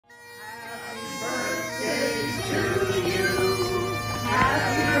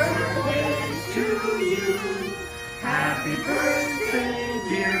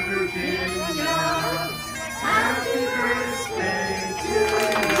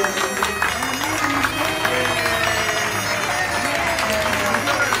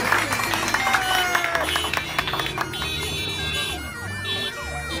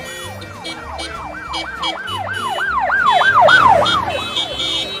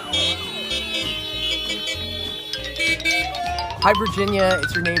Hi Virginia,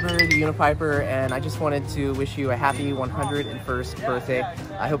 it's your neighbor, the Unipiper, and I just wanted to wish you a happy 101st birthday.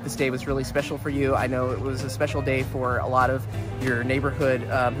 I hope this day was really special for you. I know it was a special day for a lot of your neighborhood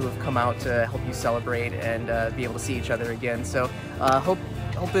who have come out to help you celebrate and be able to see each other again. So hope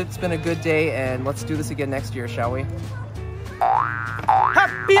it's been a good day, and let's do this again next year, shall we?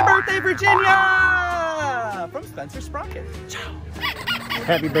 Happy birthday, Virginia! From Spencer Sprocket. Ciao.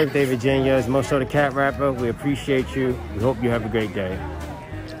 Happy birthday, Virginia. It's Moshow the Cat Rapper. We appreciate you. We hope you have a great day.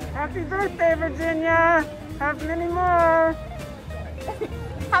 Happy birthday, Virginia. Have many more.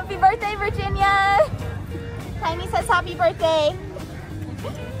 Happy birthday, Virginia. Tiny says happy birthday.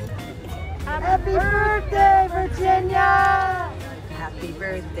 Happy birthday, Virginia. Happy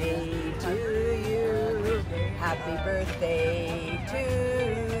birthday to you. Happy birthday to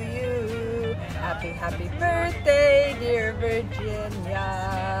you. Happy birthday, dear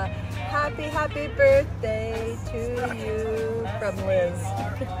Virginia. Happy birthday to you from Liz.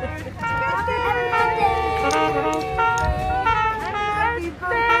 Happy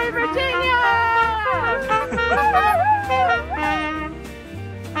birthday, Virginia.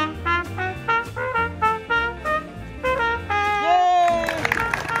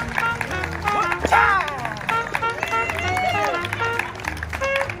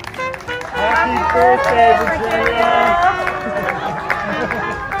 Happy birthday, Virginia!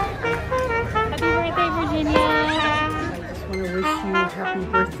 Happy birthday, Virginia! I just want to wish you happy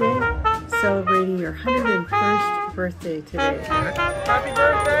birthday, celebrating your 101st birthday today. Happy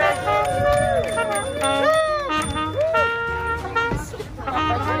birthday!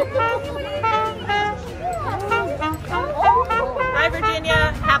 Hi Virginia,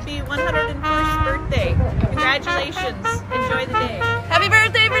 happy 101st birthday. Congratulations, enjoy the day. Happy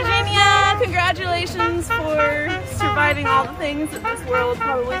birthday, Virginia! Congratulations for surviving all the things that this world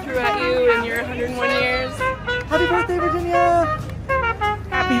probably threw at you in your 101 years. Happy birthday, Virginia!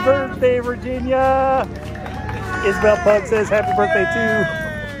 Happy birthday, Virginia! Isabel Pug says happy birthday too.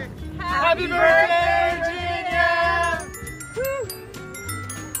 Happy birthday, Virginia!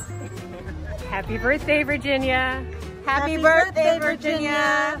 Happy birthday, Virginia! Happy birthday,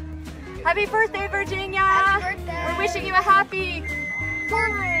 Virginia! Happy birthday, Virginia! Happy birthday. We're wishing you a happy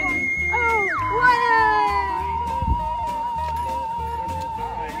birthday! Oh, wow!